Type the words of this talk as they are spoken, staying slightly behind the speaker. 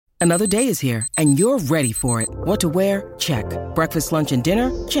Another day is here, and you're ready for it. What to wear? Check. Breakfast, lunch, and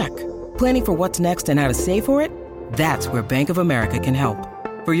dinner? Check. Planning for what's next and how to save for it? That's where Bank of America can help.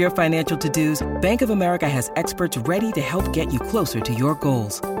 For your financial to-dos, Bank of America has experts ready to help get you closer to your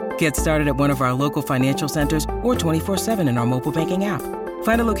goals. Get started at one of our local financial centers or 24/7 in our mobile banking app.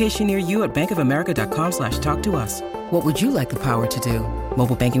 Find a location near you at bankofamerica.com/talktous. What would you like the power to do?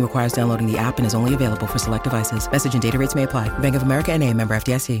 Mobile banking requires downloading the app and is only available for select devices. Message and data rates may apply. Bank of America N.A., member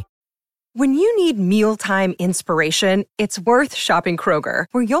FDIC. When you need mealtime inspiration, it's worth shopping Kroger,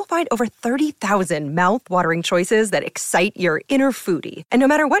 where you'll find over 30,000 mouth-watering choices that excite your inner foodie. And no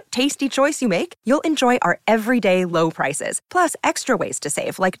matter what tasty choice you make, you'll enjoy our everyday low prices, plus extra ways to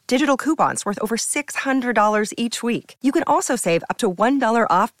save, like digital coupons worth over $600 each week. You can also save up to $1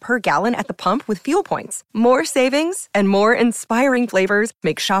 off per gallon at the pump with fuel points. More savings and more inspiring flavors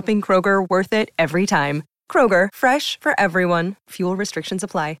make shopping Kroger worth it every time. Kroger, fresh for everyone. Fuel restrictions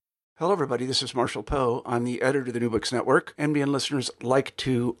apply. Hello, everybody. This is Marshall Poe. I'm the editor of the New Books Network. NBN listeners like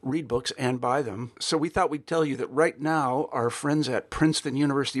to read books and buy them. So we thought we'd tell you that right now, our friends at Princeton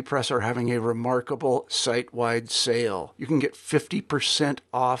University Press are having a remarkable site-wide sale. You can get 50%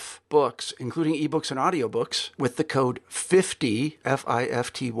 off books, including ebooks and audiobooks, with the code 50,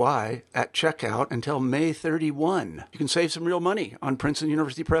 F-I-F-T-Y, at checkout until May 31. You can save some real money on Princeton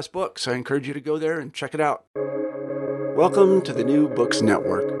University Press books. I encourage you to go there and check it out. Welcome to the New Books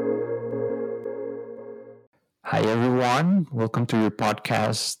Network. Hi, everyone. Welcome to your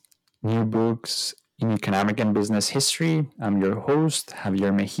podcast, New Books in Economic and Business History. I'm your host,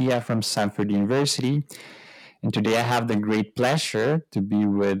 Javier Mejia from Stanford University. And today I have the great pleasure to be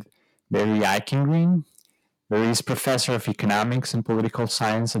with Barry Eichengreen. Barry is professor of economics and political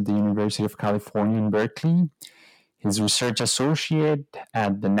science at the University of California in Berkeley. He's research associate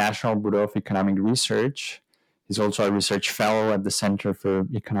at the National Bureau of Economic Research. He's also a research fellow at the Center for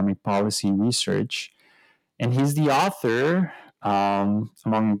Economic Policy Research. And he's the author,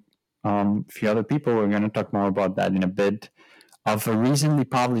 among a few other people, we're going to talk more about that in a bit, of a recently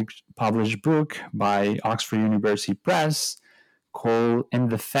published book by Oxford University Press called In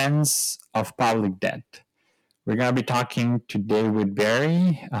Defense of Public Debt. We're going to be talking today with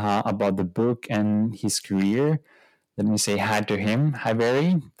Barry about the book and his career. Let me say hi to him. Hi,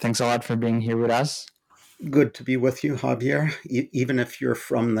 Barry. Thanks a lot for being here with us. Good to be with you, Javier, even if you're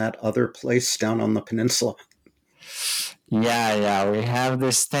from that other place down on the peninsula. Yeah, we have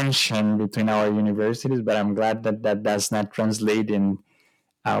this tension between our universities, but I'm glad that that does not translate in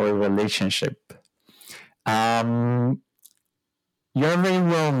our relationship. You're a very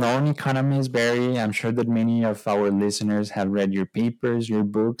well-known economist, Barry. I'm sure that many of our listeners have read your papers, your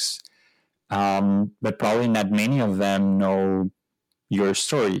books, but probably not many of them know your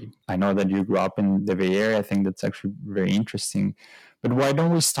story. I know that you grew up in the Bay Area. I think that's actually very interesting. But why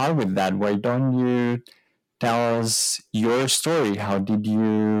don't we start with that? Why don't you tell us your story? How did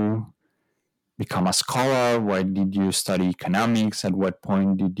you become a scholar? Why did you study economics? At what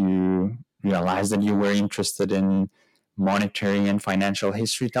point did you realize that you were interested in monetary and financial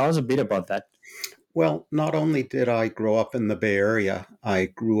history? Tell us a bit about that. Well, not only did I grow up in the Bay Area, I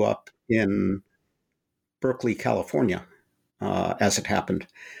grew up in Berkeley, California, as it happened.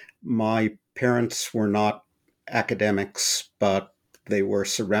 My parents were not academics, but we were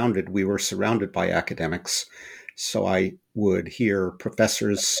surrounded by academics. So I would hear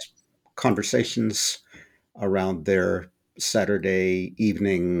professors' conversations around their Saturday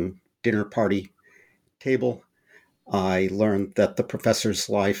evening dinner party table. I learned that the professor's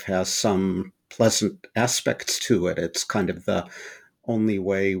life has some pleasant aspects to it. It's kind of the only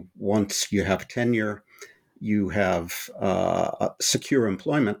way, once you have tenure, you have secure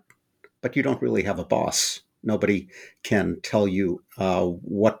employment, but you don't really have a boss. Nobody can tell you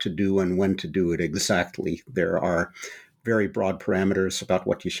what to do and when to do it exactly. There are very broad parameters about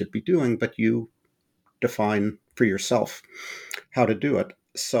what you should be doing, but you define for yourself how to do it.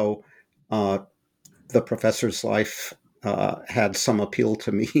 So the professor's life had some appeal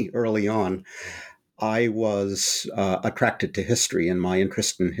to me early on. I was attracted to history, and my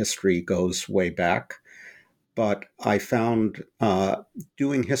interest in history goes way back. But I found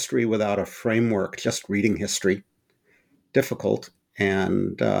doing history without a framework, just reading history, difficult.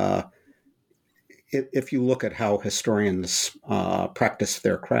 And if you look at how historians practice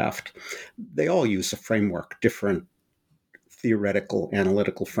their craft, they all use a framework, different theoretical,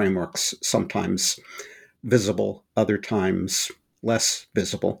 analytical frameworks, sometimes visible, other times less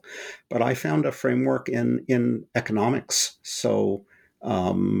visible. But I found a framework in economics. So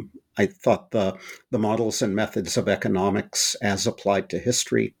I thought the models and methods of economics as applied to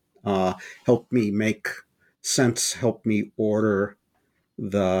history helped me make sense, helped me order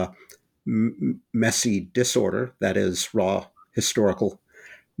the messy disorder that is raw historical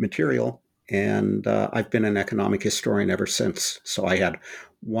material. And I've been an economic historian ever since. So I had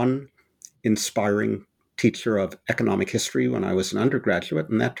one inspiring teacher of economic history when I was an undergraduate,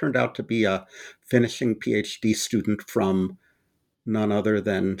 and that turned out to be a finishing PhD student from none other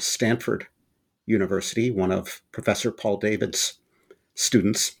than Stanford University, one of Professor Paul David's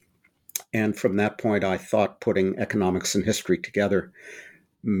students. And from that point, I thought putting economics and history together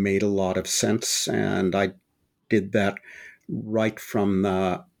made a lot of sense. And I did that right from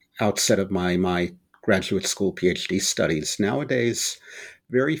the outset of my graduate school PhD studies. Nowadays,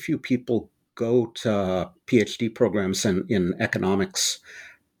 very few people go to PhD programs in economics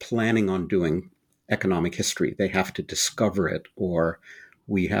planning on doing economic history. They have to discover it, or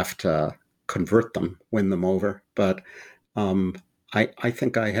we have to convert them, win them over. But I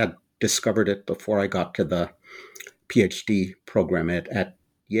think I had discovered it before I got to the PhD program at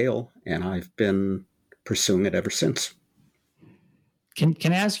Yale, and I've been pursuing it ever since. Can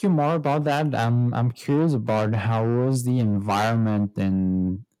I ask you more about that? I'm curious about how was the environment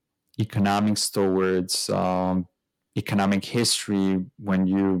in economics towards economic history when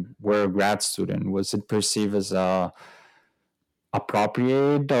you were a grad student. Was it perceived as a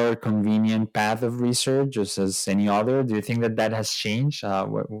appropriate or convenient path of research, just as any other? Do you think that has changed?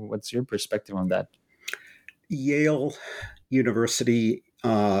 What's your perspective on that? Yale University,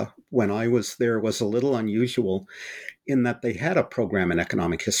 when I was there, was a little unusual in that they had a program in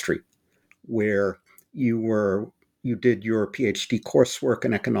economic history where you did your PhD coursework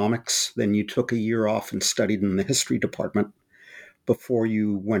in economics, then you took a year off and studied in the history department before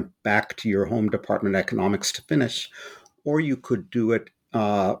you went back to your home department economics to finish, or you could do it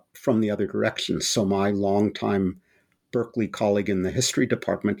from the other direction. So my longtime Berkeley colleague in the history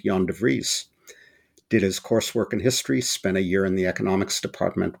department, Jan de Vries, did his coursework in history, spent a year in the economics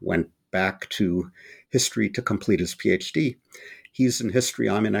department, went back to history to complete his PhD. He's in history,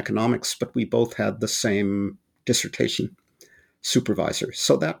 I'm in economics, but we both had the same dissertation supervisor.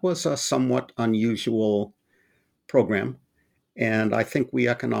 So that was a somewhat unusual program. And I think we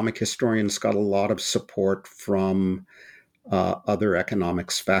economic historians got a lot of support from other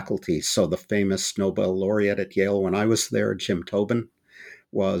economics faculty. So the famous Nobel laureate at Yale when I was there, Jim Tobin,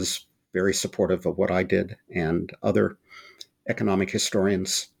 was very supportive of what I did, and other economic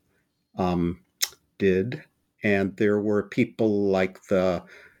historians did. And there were people like the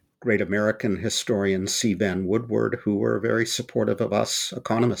great American historian C. Vann Woodward, who were very supportive of us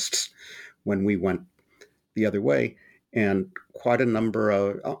economists when we went the other way. And quite a number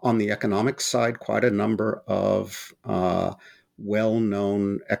of, on the economics side, quite a number of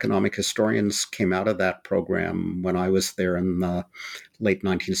well-known economic historians came out of that program when I was there in the late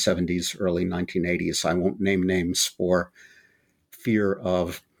 1970s, early 1980s. I won't name names for fear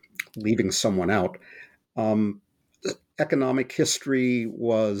of leaving someone out. Economic history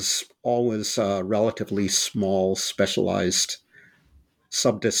was always a relatively small, specialized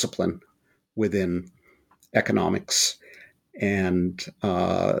subdiscipline within economics. And,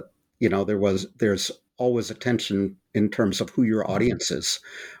 there's always a tension in terms of who your audience is.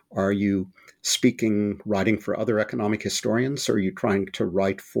 Are you writing for other economic historians, or are you trying to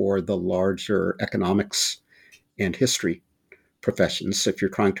write for the larger economics and history professions? If you're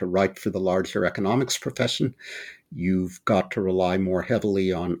trying to write for the larger economics profession, you've got to rely more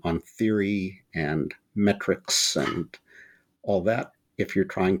heavily on theory and metrics and all that. If you're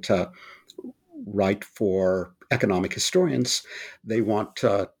trying to write for economic historians, they want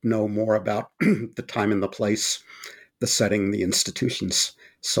to know more about the time and the place, the setting, the institutions.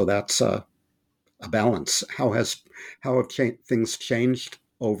 So that's a balance. How have things changed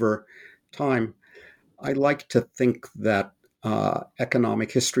over time? I like to think that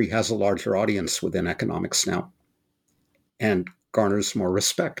economic history has a larger audience within economics now and garners more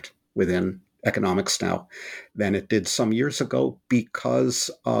respect within economics now than it did some years ago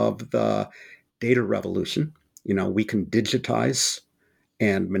because of the data revolution. We can digitize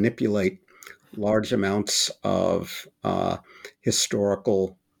and manipulate large amounts of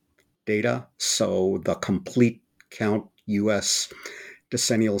historical data. So the complete count U.S.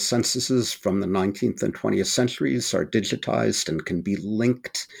 decennial censuses from the 19th and 20th centuries are digitized and can be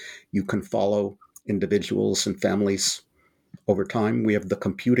linked. You can follow individuals and families over time. We have the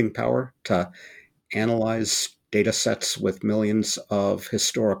computing power to analyze data sets with millions of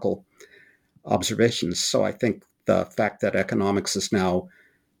historical observations. So I think the fact that economics is now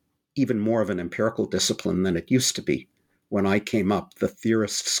even more of an empirical discipline than it used to be. When I came up, the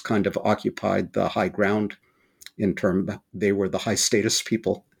theorists kind of occupied the high ground they were the high status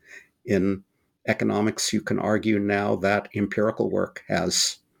people in economics, you can argue now that empirical work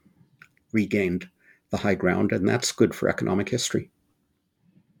has regained the high ground, and that's good for economic history.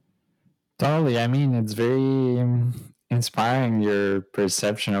 Totally. I mean, it's very inspiring, your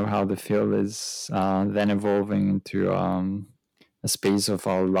perception of how the field is then evolving into a space of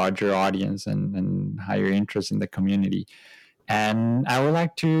a larger audience and higher interest in the community. And I would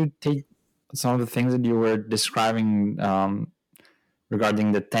like to take some of the things that you were describing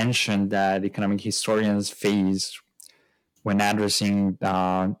regarding the tension that economic historians face when addressing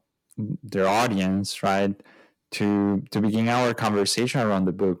their audience, right? To begin our conversation around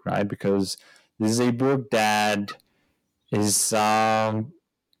the book, right? Because this is a book that is of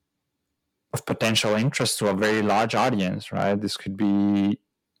potential interest to a very large audience, right? This could be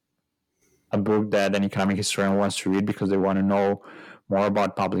a book that an economic historian wants to read because they want to know more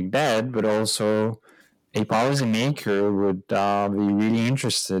about public debt, but also a policymaker would be really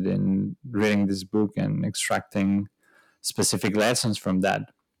interested in reading this book and extracting specific lessons from that.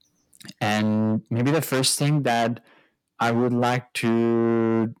 And maybe the first thing that I would like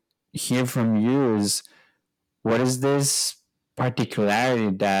to hear from you is, what is this particularity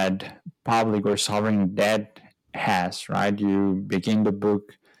that public or sovereign debt has, right? You begin the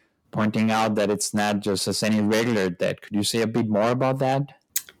book pointing out that it's not just as any regular debt. Could you say a bit more about that?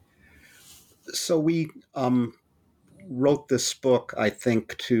 So we wrote this book, I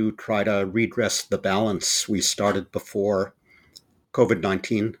think, to try to redress the balance we started before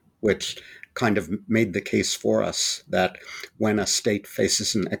COVID-19, which kind of made the case for us that when a state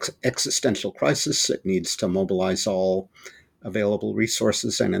faces an existential crisis, it needs to mobilize all available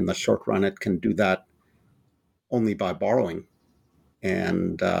resources, and in the short run, it can do that only by borrowing.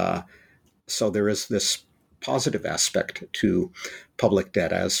 And so there is this positive aspect to public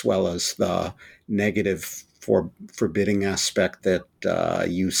debt, as well as the negative forbidding aspect that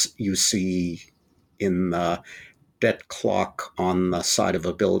you see in the debt clock on the side of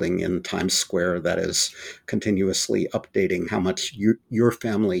a building in Times Square that is continuously updating how much your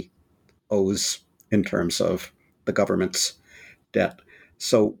family owes in terms of the government's debt.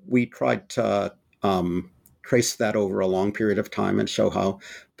 So we tried to trace that over a long period of time and show how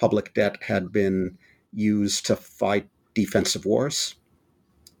public debt had been used to fight defensive wars.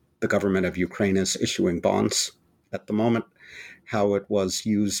 The government of Ukraine is issuing bonds at the moment. How it was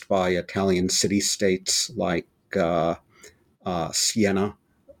used by Italian city-states like Siena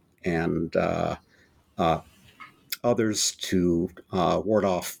and others to ward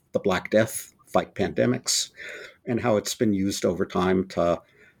off the Black Death, fight pandemics, and how it's been used over time to,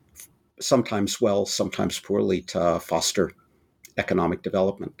 sometimes well, sometimes poorly, to foster economic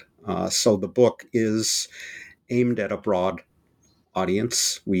development. So the book is aimed at a broad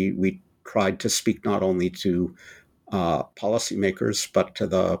audience. We tried to speak not only to policymakers, but to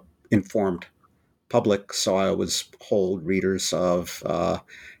the informed public. So I always hold readers of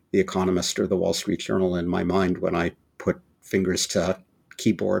The Economist or The Wall Street Journal in my mind when I put fingers to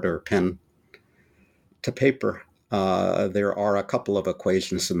keyboard or pen to paper. There are a couple of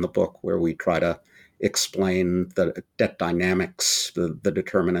equations in the book where we try to explain the debt dynamics, the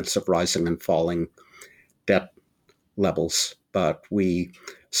determinants of rising and falling debt levels, but we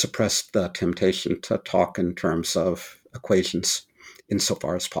suppressed the temptation to talk in terms of equations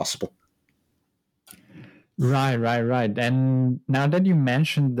insofar as possible. Right. And now that you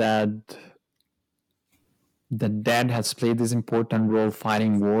mentioned that the debt has played this important role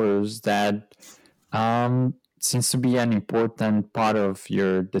fighting wars, that seems to be an important part of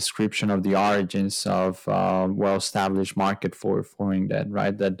your description of the origins of well-established market for foreign debt,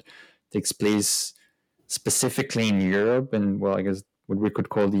 right? That takes place specifically in Europe and, well, I guess what we could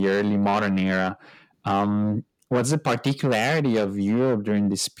call the early modern era. What's the particularity of Europe during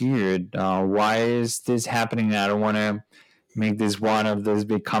this period? Why is this happening? I don't want to make this one of those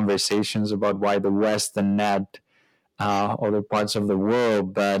big conversations about why the West and not other parts of the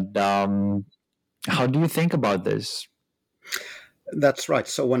world, but how do you think about this? That's right.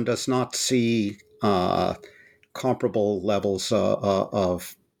 So one does not see comparable levels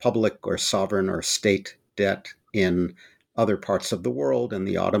of public or sovereign or state debt in other parts of the world, in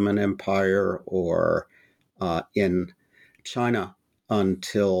the Ottoman Empire or in China,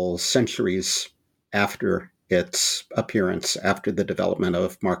 until centuries after its appearance, after the development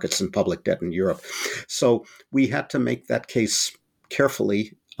of markets and public debt in Europe. So we had to make that case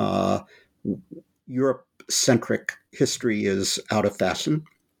carefully. Europe-centric history is out of fashion.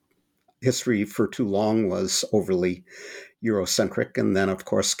 History for too long was overly Eurocentric. And then, of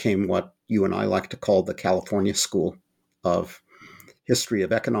course, came what you and I like to call the California school of history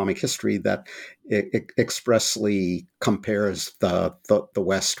of economic history that expressly compares the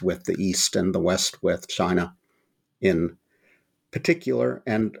West with the East and the West with China in particular,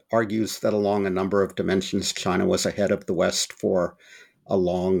 and argues that along a number of dimensions, China was ahead of the West for a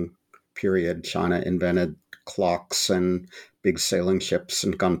long period. China invented clocks and big sailing ships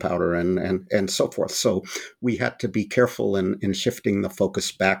and gunpowder and so forth. So we had to be careful in shifting the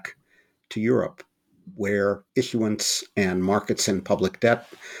focus back to Europe, where issuance and markets in public debt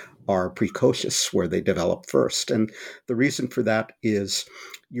are precocious, where they develop first. And the reason for that is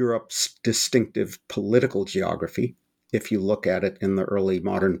Europe's distinctive political geography. If you look at it in the early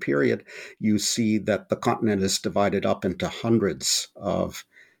modern period, you see that the continent is divided up into hundreds of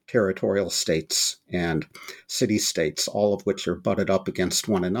territorial states and city-states, all of which are butted up against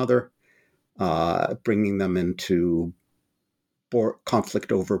one another, bringing them into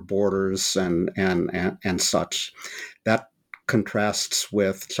conflict over borders and such. That contrasts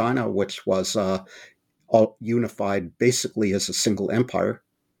with China, which was all unified basically as a single empire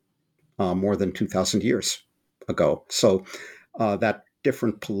more than 2,000 years ago. So that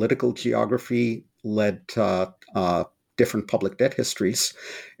different political geography led to different public debt histories,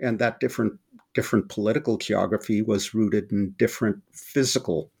 and that different political geography was rooted in different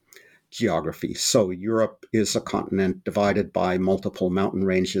physical geography. So Europe is a continent divided by multiple mountain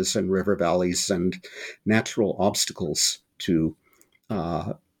ranges and river valleys and natural obstacles to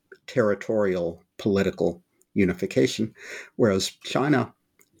territorial political unification, whereas China,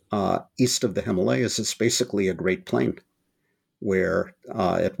 east of the Himalayas, is basically a great plain where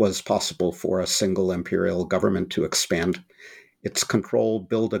it was possible for a single imperial government to expand its control,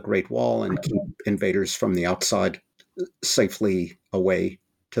 build a great wall, and keep invaders from the outside safely away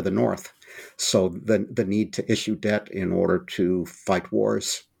to the north. So the need to issue debt in order to fight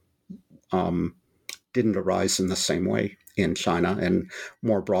wars didn't arise in the same way in China and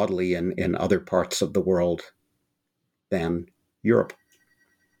more broadly in other parts of the world than Europe.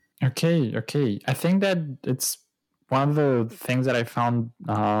 Okay. I think that it's one of the things that I found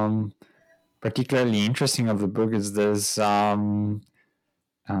particularly interesting of the book is this like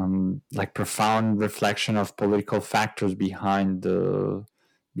profound reflection of political factors behind the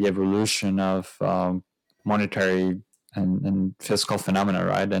evolution of monetary and fiscal phenomena,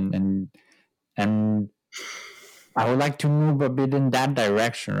 right? And I would like to move a bit in that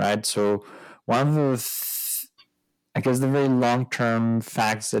direction, right? So one of the, I guess, the very long-term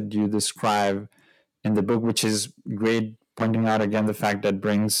facts that you describe in the book, which is great, pointing out again the fact that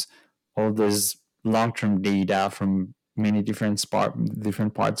brings all this long-term data from many different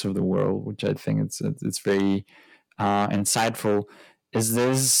parts of the world, which I think it's very insightful, is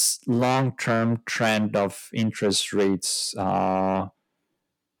this long-term trend of interest rates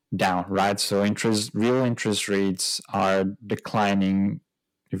down, right? So real interest rates are declining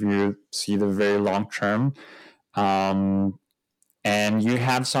if you see the very long term. And you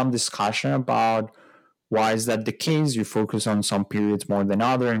have some discussion about why is that the case. You focus on some periods more than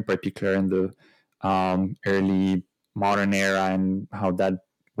other, in particular in the early modern era, and how that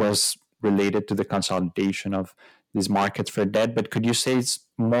was related to the consolidation of these markets for debt. But could you say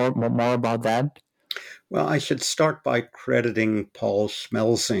more about that? Well, I should start by crediting Paul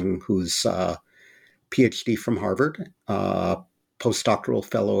Schmelzing, who's a PhD from Harvard, postdoctoral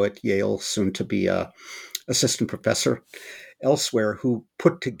fellow at Yale, soon to be a assistant professor elsewhere, who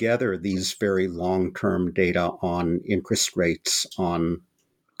put together these very long-term data on interest rates, on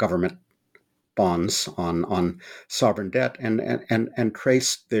government bonds, on sovereign debt, and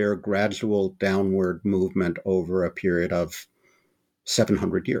traced their gradual downward movement over a period of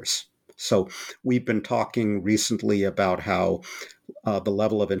 700 years. So we've been talking recently about how the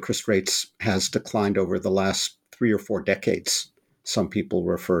level of interest rates has declined over the last 3 or 4 decades. Some people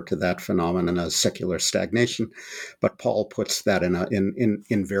refer to that phenomenon as secular stagnation, but Paul puts that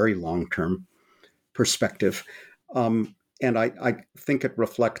in very long-term perspective. And I think it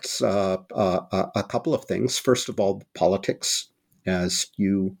reflects a couple of things. First of all, politics, as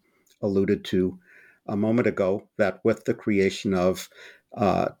you alluded to a moment ago, that with the creation of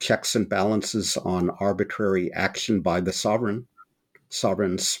checks and balances on arbitrary action by the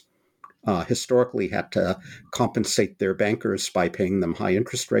sovereigns historically had to compensate their bankers by paying them high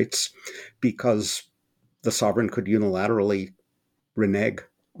interest rates because the sovereign could unilaterally renege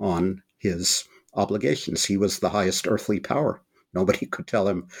on his obligations. He was the highest earthly power. Nobody could tell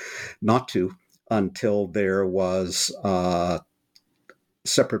him not to until there was a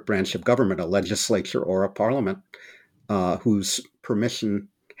separate branch of government, a legislature or a parliament, whose permission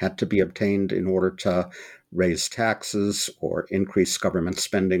had to be obtained in order to raise taxes or increase government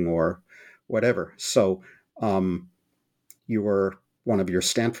spending or whatever. So your one of your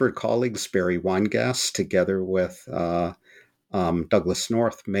Stanford colleagues, Barry Weingast, together with Douglas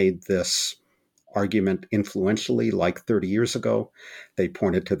North, made this argument influentially like 30 years ago. They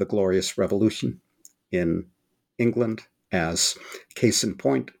pointed to the Glorious Revolution in England as case in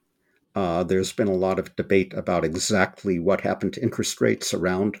point. There's been a lot of debate about exactly what happened to interest rates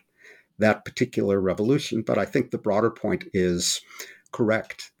around that particular revolution, but I think the broader point is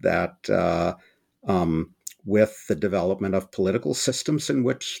correct that with the development of political systems in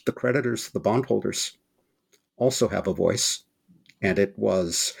which the creditors, the bondholders, also have a voice, and it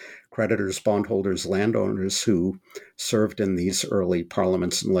was creditors, bondholders, landowners who served in these early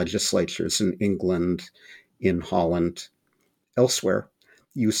parliaments and legislatures in England, in Holland, elsewhere,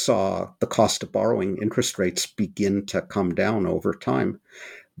 you saw the cost of borrowing, interest rates begin to come down over time.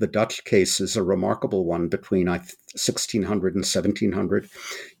 The Dutch case is a remarkable one. Between 1600 and 1700,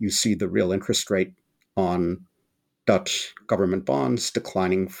 you see the real interest rate on Dutch government bonds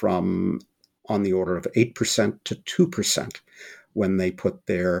declining from on the order of 8% to 2% when they put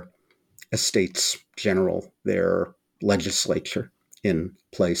their Estates General, their legislature, in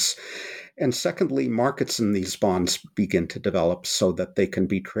place. And secondly, markets in these bonds begin to develop so that they can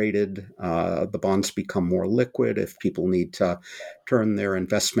be traded. The bonds become more liquid. If people need to turn their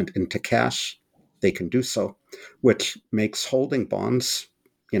investment into cash, they can do so, which makes holding bonds,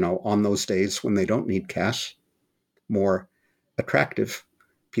 on those days when they don't need cash, more attractive.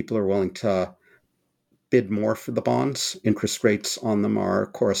 People are willing to bid more for the bonds. Interest rates on them are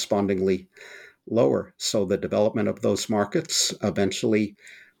correspondingly lower. So the development of those markets, eventually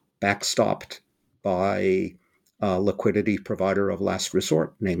backstopped by a liquidity provider of last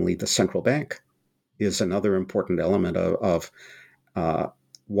resort, namely the central bank, is another important element of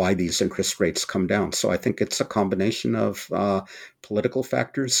why these interest rates come down. So I think it's a combination of political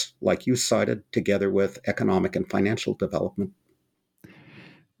factors, like you cited, together with economic and financial development.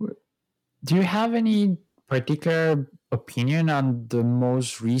 Do you have any particular opinion on the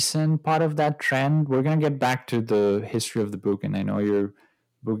most recent part of that trend? We're going to get back to the history of the book, and I know your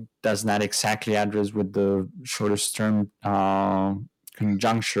book does not exactly address with the shortest term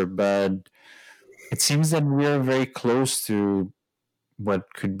conjuncture, but it seems that we're very close to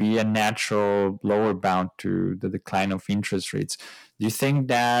what could be a natural lower bound to the decline of interest rates. Do you think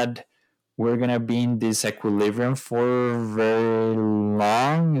that we're going to be in this equilibrium for very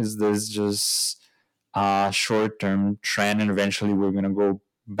long? Is this just a short-term trend and eventually we're going to go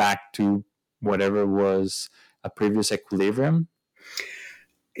back to whatever was a previous equilibrium?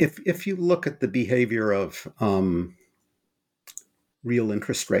 If you look at the behavior of real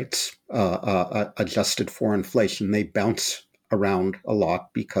interest rates adjusted for inflation, they bounce around a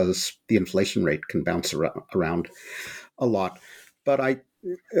lot because the inflation rate can bounce around a lot. But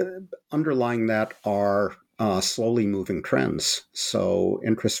underlying that are slowly moving trends. So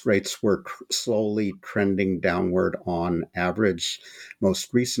interest rates were slowly trending downward on average,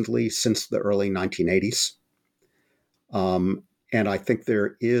 most recently since the early 1980s. And I think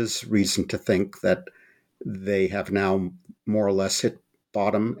there is reason to think that they have now more or less hit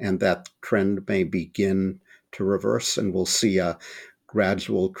bottom and that trend may begin to reverse, and we'll see a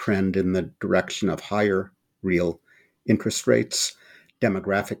gradual trend in the direction of higher real interest rates.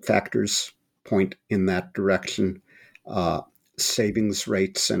 Demographic factors point in that direction. Savings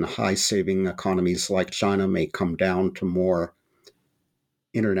rates in high saving economies like China may come down to more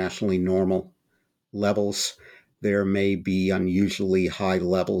internationally normal levels. There may be unusually high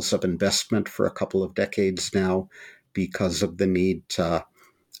levels of investment for a couple of decades now because of the need to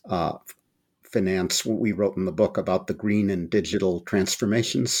finance what we wrote in the book about the green and digital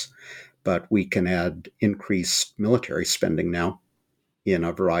transformations, but we can add increased military spending now in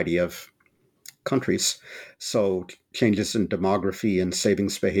a variety of countries. So changes in demography and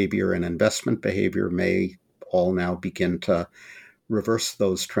savings behavior and investment behavior may all now begin to reverse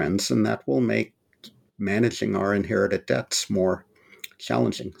those trends, and that will make managing our inherited debts more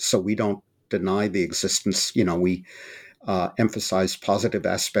challenging. So we don't deny the existence. We emphasize positive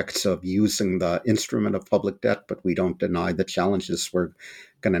aspects of using the instrument of public debt, but we don't deny the challenges we're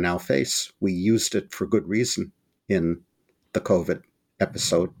going to now face. We used it for good reason in the COVID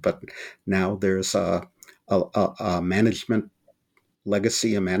episode, but now there's a management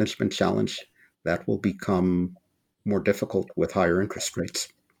legacy, a management challenge that will become more difficult with higher interest rates.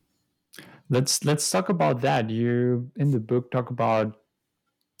 Let's talk about that. You in the book talk about,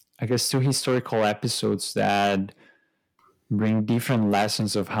 I guess, 2 historical episodes that bring different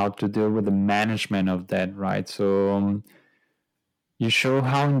lessons of how to deal with the management of debt, right? So you show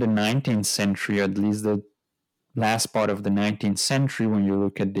how in the 19th century, or at least the last part of the 19th century, when you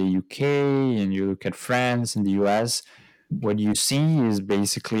look at the UK and you look at France and the US, what you see is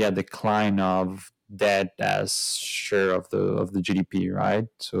basically a decline of debt as share of the GDP, right?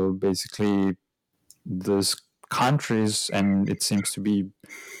 So basically, those countries, and it seems to be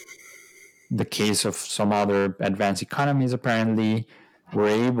the case of some other advanced economies, apparently, were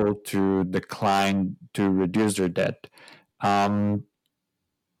able to decline to reduce their debt. Why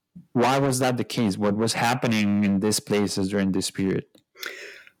was that the case? What was happening in these places during this period?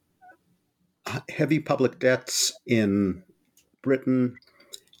 Heavy public debts in Britain,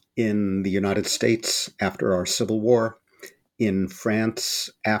 in the United States after our Civil War, in France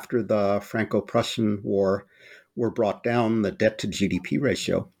after the Franco-Prussian War were brought down. The debt to GDP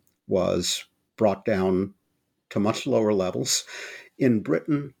ratio was brought down to much lower levels. In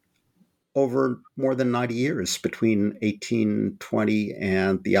Britain, over more than 90 years, between 1820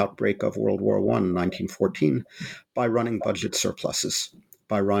 and the outbreak of World War I in 1914, by running budget surpluses,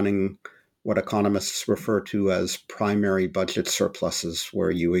 by running what economists refer to as primary budget surpluses,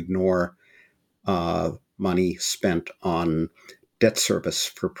 where you ignore money spent on debt service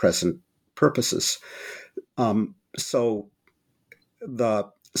for present purposes. So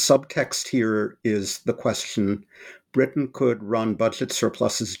the subtext here is the question: Britain could run budget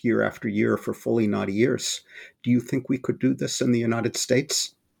surpluses year after year for fully 90 years. Do you think we could do this in the United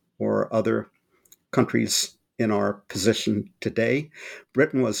States or other countries in our position today?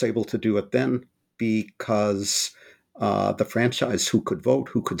 Britain was able to do it then because the franchise, who could vote,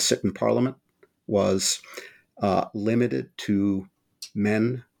 who could sit in Parliament, was limited to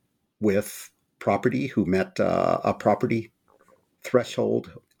men with property who met a property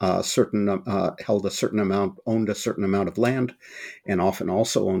threshold, held a certain amount, owned a certain amount of land, and often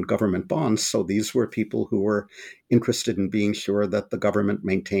also owned government bonds. So these were people who were interested in being sure that the government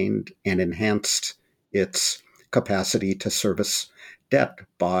maintained and enhanced its capacity to service debt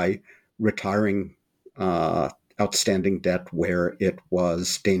by retiring outstanding debt where it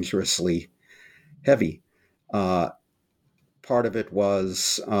was dangerously heavy. Part of it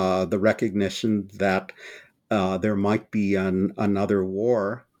was the recognition that there might be another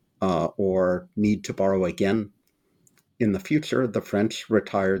war or need to borrow again in the future. The French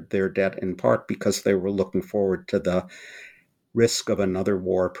retired their debt in part because they were looking forward to the risk of another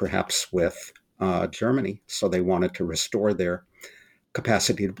war, perhaps with Germany. So they wanted to restore their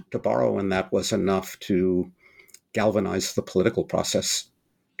capacity to borrow, and that was enough to galvanize the political process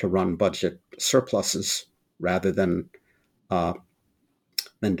to run budget surpluses rather than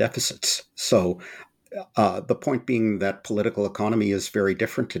deficits. So the point being that political economy is very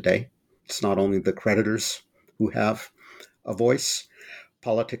different today. It's not only the creditors who have a voice.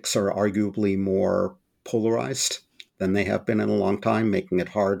 Politics are arguably more polarized than they have been in a long time, making it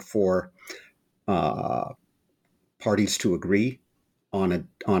hard for parties to agree on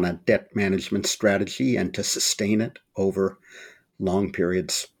a debt management strategy and to sustain it over long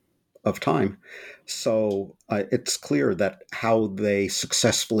periods of time. So it's clear that how they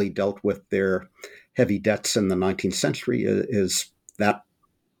successfully dealt with their heavy debts in the 19th century is that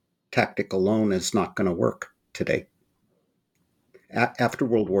tactic alone is not going to work today. After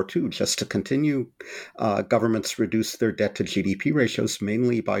World War II, just to continue, governments reduced their debt to GDP ratios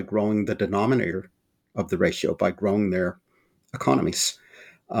mainly by growing the denominator of the ratio, by growing their economies.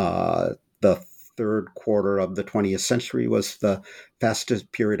 The third quarter of the 20th century was the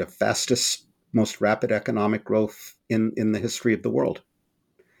fastest period of most rapid economic growth in the history of the world.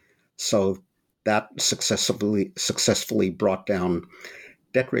 So that successfully brought down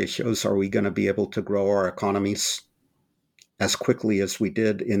debt ratios. Are we going to be able to grow our economies as quickly as we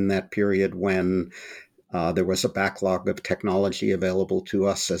did in that period when there was a backlog of technology available to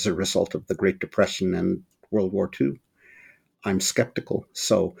us as a result of the Great Depression and World War II? I'm skeptical.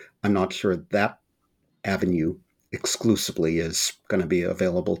 So I'm not sure that avenue exclusively is going to be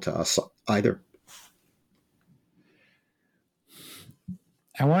available to us either.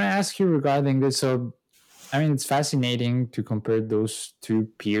 I want to ask you regarding this. So, I mean, it's fascinating to compare those two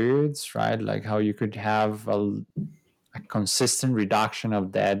periods, right? Like how you could have a consistent reduction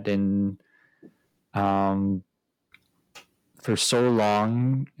of debt in for so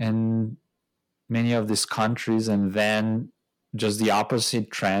long in many of these countries, and then just the opposite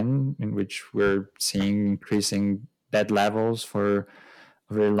trend in which we're seeing increasing debt levels for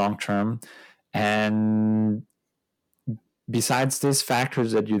a very long term. And besides these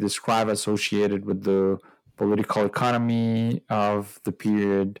factors that you describe associated with the political economy of the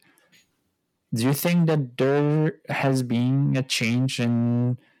period, do you think that there has been a change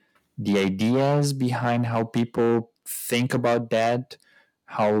in the ideas behind how people think about debt,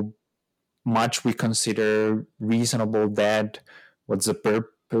 how much we consider reasonable debt, what's the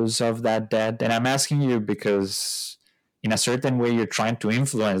purpose of that debt? And I'm asking you because in a certain way, you're trying to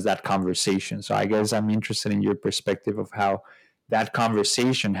influence that conversation. So I guess I'm interested in your perspective of how that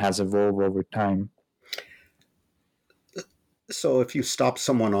conversation has evolved over time. So if you stop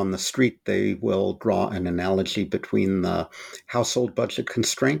someone on the street, they will draw an analogy between the household budget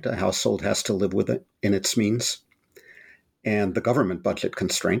constraint a household has to live with it in its means, and the government budget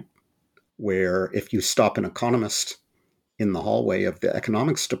constraint, where if you stop an economist in the hallway of the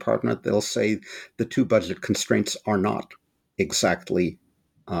economics department, they'll say the two budget constraints are not exactly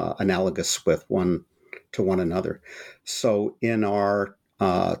analogous with one to one another. So in our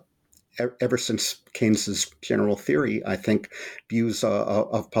ever since Keynes's general theory, I think views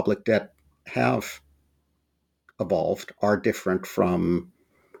of public debt have evolved, are different from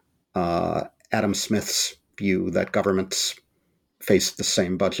Adam Smith's view that governments face the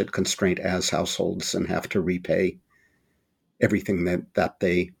same budget constraint as households and have to repay everything that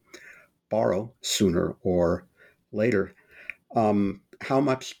they borrow sooner or later. How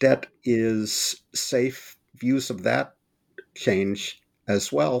much debt is safe? Views of that change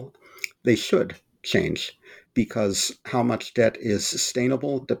as well. They should change, because how much debt is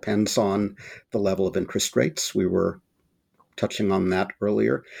sustainable depends on the level of interest rates. We were touching on that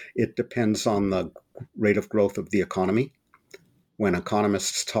earlier. It depends on the rate of growth of the economy. When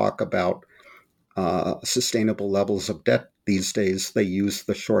economists talk about sustainable levels of debt these days, they use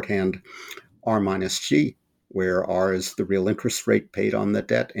the shorthand R minus G, where R is the real interest rate paid on the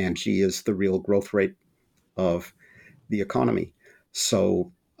debt and G is the real growth rate of the economy.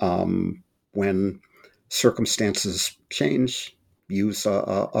 So when circumstances change, views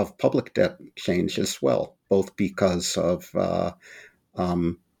of public debt change as well, both because of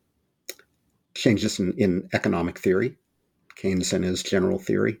changes in economic theory, Keynes and his general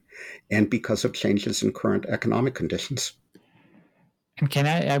theory, and because of changes in current economic conditions. And can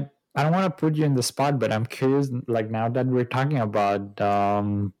I don't want to put you in the spot, but I'm curious, like now that we're talking about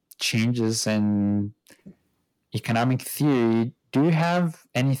changes in economic theory, do you have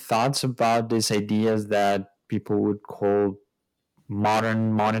any thoughts about these ideas that people would call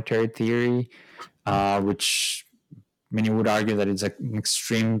modern monetary theory, which many would argue that it's an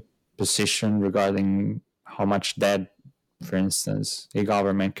extreme position regarding how much debt, for instance, a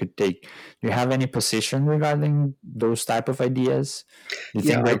government could take? Do you have any position regarding those type of ideas? Do you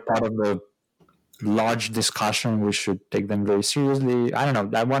think they're part of the large discussion? We should take them very seriously? I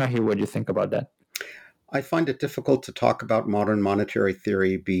don't know. I want to hear what you think about that. I find it difficult to talk about modern monetary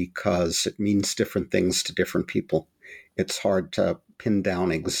theory because it means different things to different people. It's hard to pin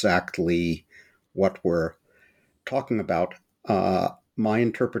down exactly what we're talking about. My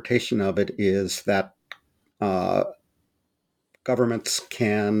interpretation of it is that governments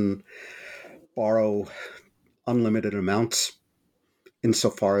can borrow unlimited amounts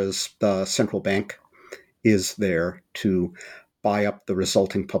insofar as the central bank is there to buy up the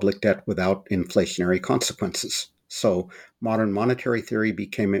resulting public debt without inflationary consequences. So modern monetary theory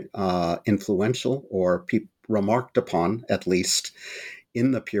became influential, or remarked upon, at least, in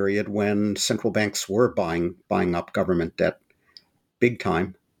the period when central banks were buying up government debt big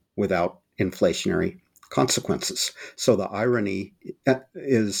time without inflationary consequences. So the irony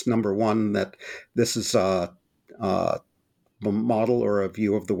is, number one, that this is a model or a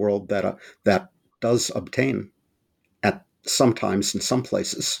view of the world that does obtain at sometimes in some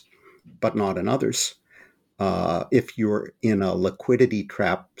places, but not in others. If you're in a liquidity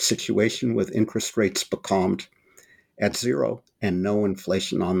trap situation with interest rates becalmed at zero and no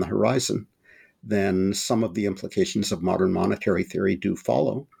inflation on the horizon, then some of the implications of modern monetary theory do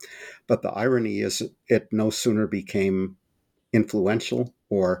follow. But the irony is it no sooner became influential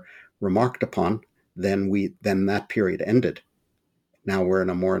or remarked upon than that period ended. Now we're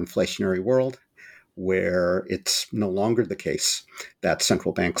in a more inflationary world where it's no longer the case that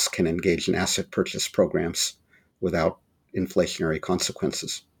central banks can engage in asset purchase programs without inflationary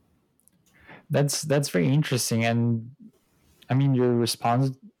consequences. That's very interesting. And I mean, your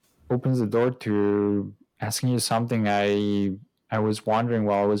response opens the door to asking you something I was wondering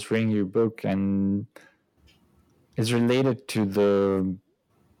while I was reading your book, and it's related to the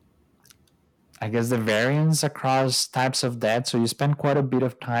variance across types of debt. So you spend quite a bit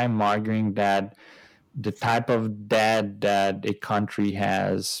of time arguing that the type of debt that a country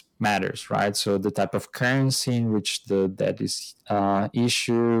has matters, right? So the type of currency in which the debt is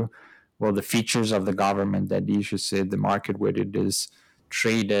issued, well, the features of the government that issues it, the market where it is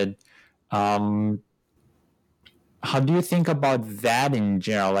traded. How do you think about that in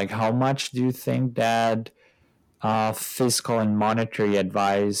general? Like, how much do you think that fiscal and monetary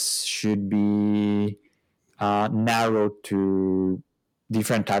advice should be narrowed to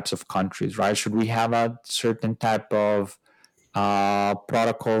different types of countries, right? Should we have a certain type of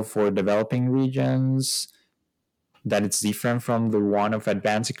protocol for developing regions that it's different from the one of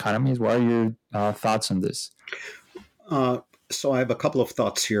advanced economies? What are your thoughts on this? So I have a couple of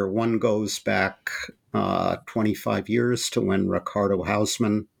thoughts here. One goes back 25 years to when Ricardo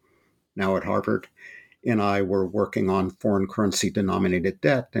Hausmann, now at Harvard, and I were working on foreign currency denominated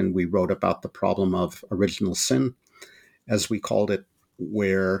debt, and we wrote about the problem of original sin, as we called it,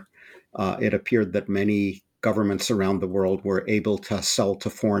 where it appeared that many governments around the world were able to sell to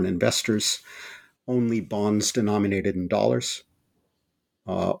foreign investors only bonds denominated in dollars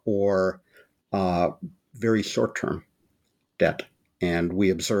or very short-term debt. And we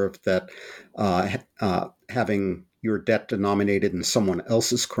observed that having your debt denominated in someone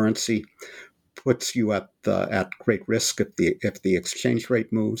else's currency puts you at great risk if the exchange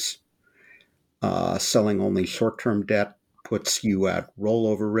rate moves. Selling only short-term debt puts you at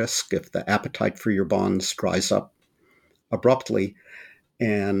rollover risk if the appetite for your bonds dries up abruptly.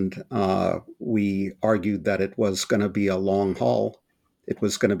 And we argued that it was going to be a long haul. It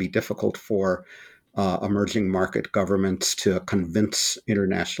was going to be difficult for emerging market governments to convince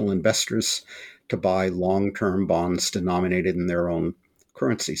international investors to buy long-term bonds denominated in their own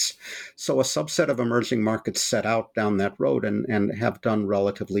currencies. So a subset of emerging markets set out down that road and have done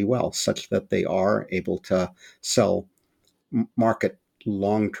relatively well, such that they are able to sell market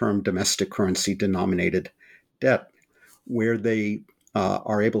long-term domestic currency denominated debt. Where they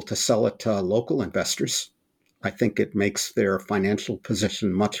are able to sell it to local investors, I think it makes their financial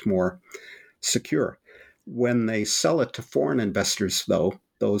position much more secure. When they sell it to foreign investors, though,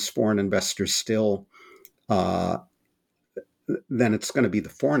 those foreign investors still, then it's going to be the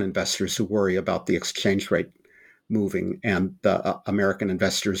foreign investors who worry about the exchange rate moving, and the American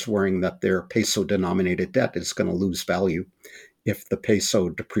investors worrying that their peso-denominated debt is going to lose value if the peso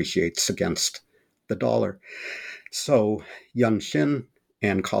depreciates against the dollar. So Yun Shin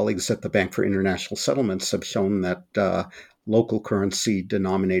and colleagues at the Bank for International Settlements have shown that local currency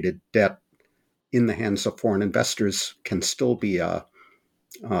denominated debt in the hands of foreign investors can still be a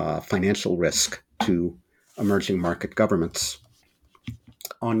financial risk to emerging market governments.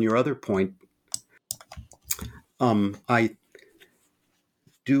 On your other point, I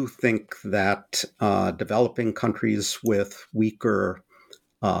do think that developing countries with weaker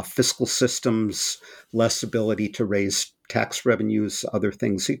fiscal systems, less ability to raise tax revenues, other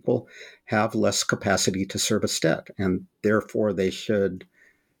things equal, have less capacity to service debt, and therefore they should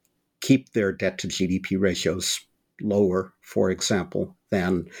keep their debt to GDP ratios lower, for example,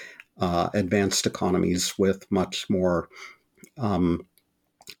 than advanced economies with much more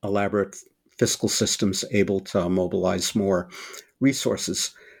elaborate fiscal systems able to mobilize more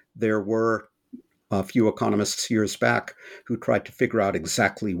resources. There were a few economists years back who tried to figure out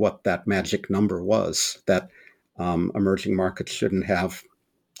exactly what that magic number was, that emerging markets shouldn't have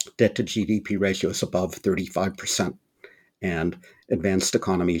debt to GDP ratios above 35%, and advanced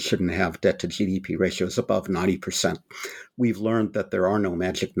economies shouldn't have debt to GDP ratios above 90%. We've learned that there are no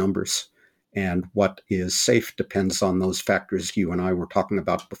magic numbers, and what is safe depends on those factors you and I were talking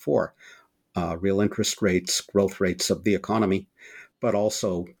about before, real interest rates, growth rates of the economy, but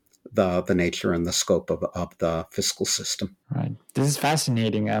also the nature and the scope of the fiscal system. Right. This is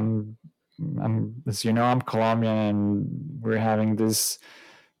fascinating. I'm as you know, I'm Colombian, and we're having this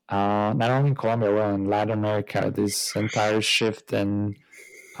not only in Colombia, well, in Latin America, this entire shift in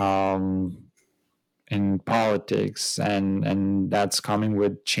politics, and that's coming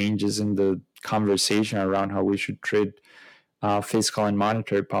with changes in the conversation around how we should treat fiscal and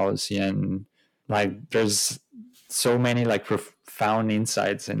monetary policy. And like, there's so many like profound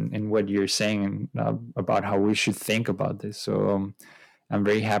insights in what you're saying about how we should think about this. So I'm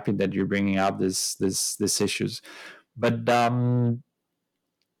very happy that you're bringing up this issues. But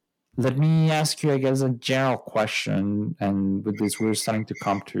let me ask you, I guess, a general question. And with this, we're starting to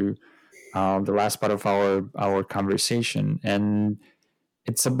come to the last part of our conversation, and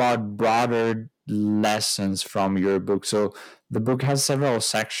it's about broader lessons from your book. So the book has several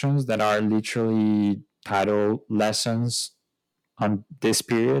sections that are literally titled Lessons on this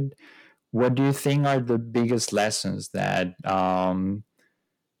period. What do you think are the biggest lessons that come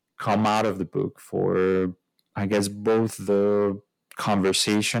out of the book for, I guess, both the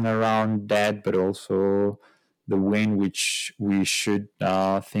conversation around debt, but also the way in which we should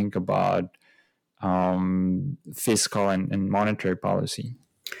think about fiscal and monetary policy?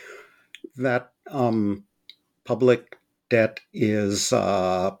 That public debt is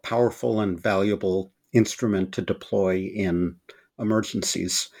a powerful and valuable instrument to deploy in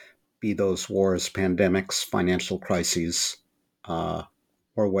emergencies, be those wars, pandemics, financial crises,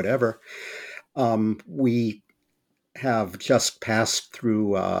 or whatever. We have just passed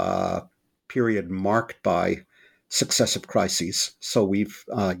through a period marked by successive crises. So we've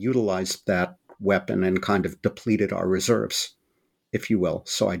utilized that weapon and kind of depleted our reserves, if you will.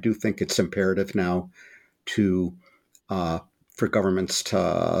 So I do think it's imperative now to for governments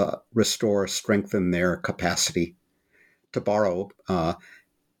to restore, strengthen their capacity to borrow,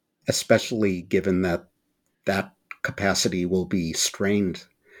 especially given that that capacity will be strained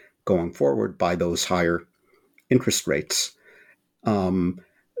going forward by those higher interest rates. The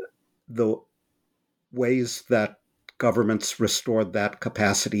ways that governments restored that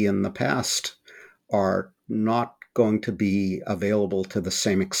capacity in the past are not going to be available to the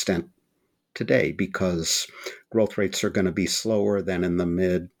same extent today because growth rates are going to be slower than in the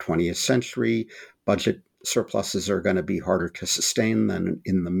mid-20th century. Budget surpluses are going to be harder to sustain than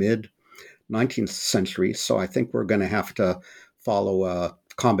in the mid-19th century. So I think we're going to have to follow a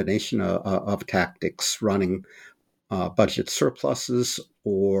combination of tactics, running budget surpluses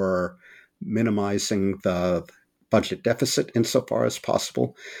or minimizing the budget deficit insofar as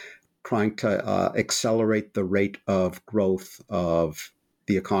possible, trying to accelerate the rate of growth of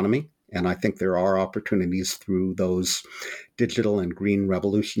the economy. And I think there are opportunities through those digital and green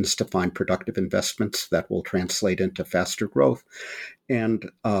revolutions to find productive investments that will translate into faster growth. And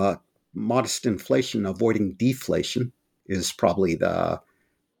modest inflation, avoiding deflation, is probably the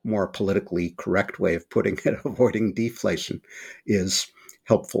more politically correct way of putting it. Avoiding deflation is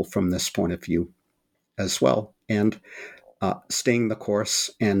helpful from this point of view as well. And staying the course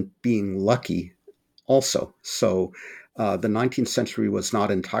and being lucky also. So the 19th century was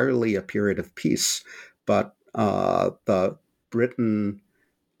not entirely a period of peace, but the Britain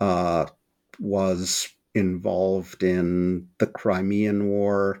was involved in the Crimean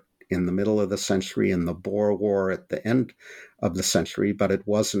War in the middle of the century and the Boer War at the end of the century, but it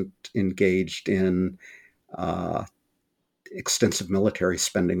wasn't engaged in extensive military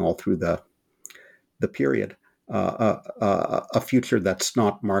spending all through the period. A future that's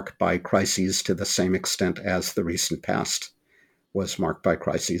not marked by crises to the same extent as the recent past was marked by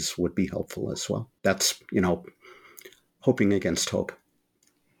crises would be helpful as well. That's, hoping against hope.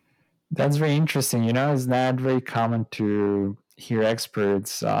 That's very interesting. It's not very common to hear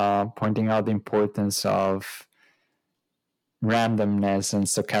experts pointing out the importance of randomness and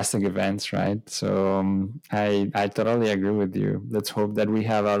stochastic events, right? So I totally agree with you. Let's hope that we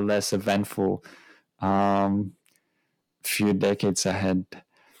have a less eventful few decades ahead.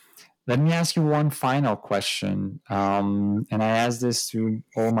 Let me ask you one final question. And I ask this to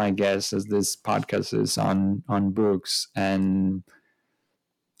all my guests as this podcast is on books, and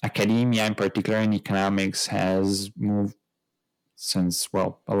academia, in particular in economics, has moved since,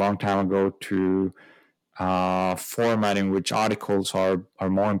 a long time ago to format in which articles are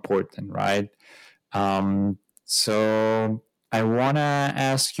more important, right? So I want to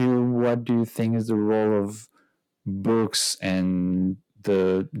ask you, what do you think is the role of books and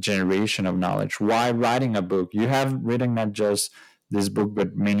the generation of knowledge? Why writing a book? You have written not just this book,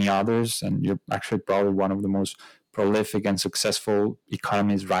 but many others, and you're actually probably one of the most prolific and successful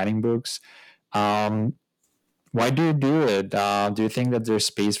economists writing books. Why do you do it? Do you think that there's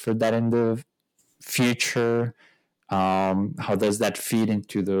space for that in the future? How does that feed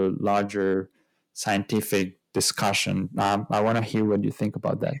into the larger scientific discussion? I want to hear what you think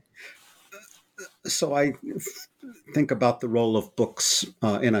about that. So I think about the role of books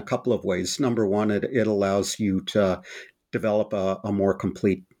in a couple of ways. Number one, it allows you to develop a more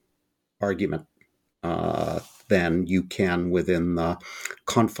complete argument than you can within the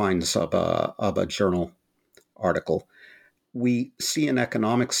confines of a journal article. We see in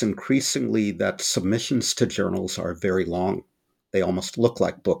economics increasingly that submissions to journals are very long. They almost look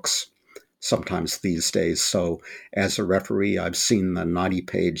like books sometimes these days. So as a referee, I've seen the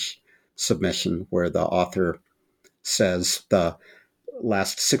 90-page submission where the author says the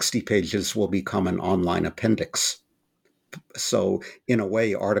last 60 pages will become an online appendix. So in a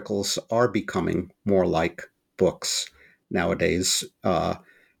way, articles are becoming more like books nowadays,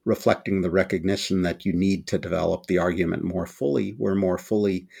 reflecting the recognition that you need to develop the argument more fully, where more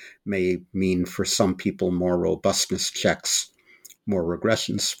fully may mean for some people more robustness checks, more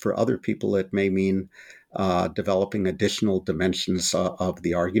regressions. For other people, it may mean developing additional dimensions of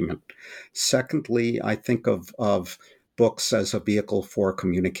the argument. Secondly, I think of books as a vehicle for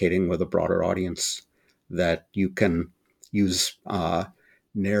communicating with a broader audience, that you can use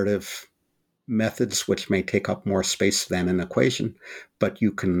narrative methods, which may take up more space than an equation, but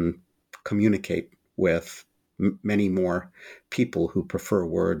you can communicate with many more people who prefer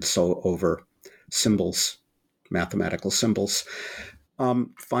words over symbols, mathematical symbols.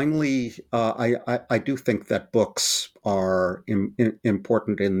 Finally, I do think that books are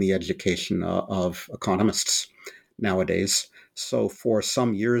important in the education of economists nowadays. So for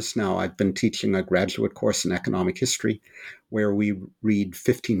some years now, I've been teaching a graduate course in economic history where we read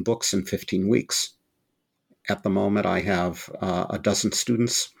 15 books in 15 weeks. At the moment, I have a dozen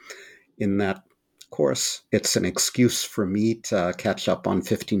students in that course. It's an excuse for me to catch up on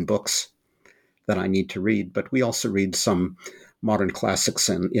 15 books that I need to read, but we also read some modern classics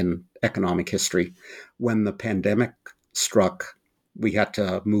in economic history. When the pandemic struck, we had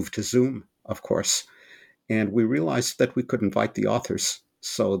to move to Zoom, of course, and we realized that we could invite the authors.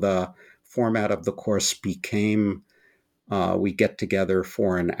 So the format of the course became we get together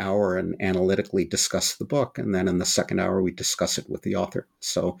for an hour and analytically discuss the book, and then in the second hour we discuss it with the author.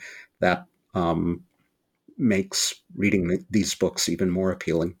 So that makes reading these books even more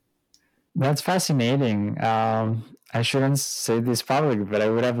appealing. That's fascinating. I shouldn't say this publicly, but I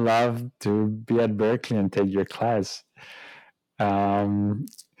would have loved to be at Berkeley and take your class. Well,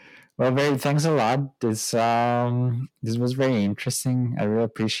 Barry, thanks a lot. This was very interesting. I really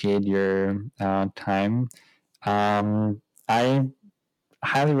appreciate your time. I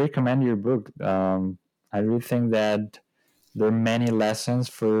highly recommend your book. I really think that there are many lessons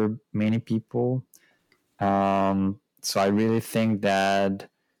for many people. So I really think that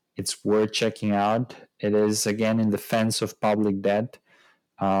it's worth checking out. It is, again, In Defense of Public Debt.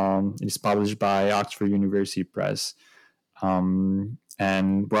 It's published by Oxford University Press. And,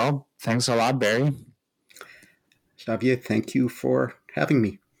 well, thanks a lot, Barry. Xavier, thank you for having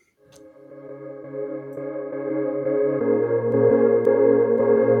me.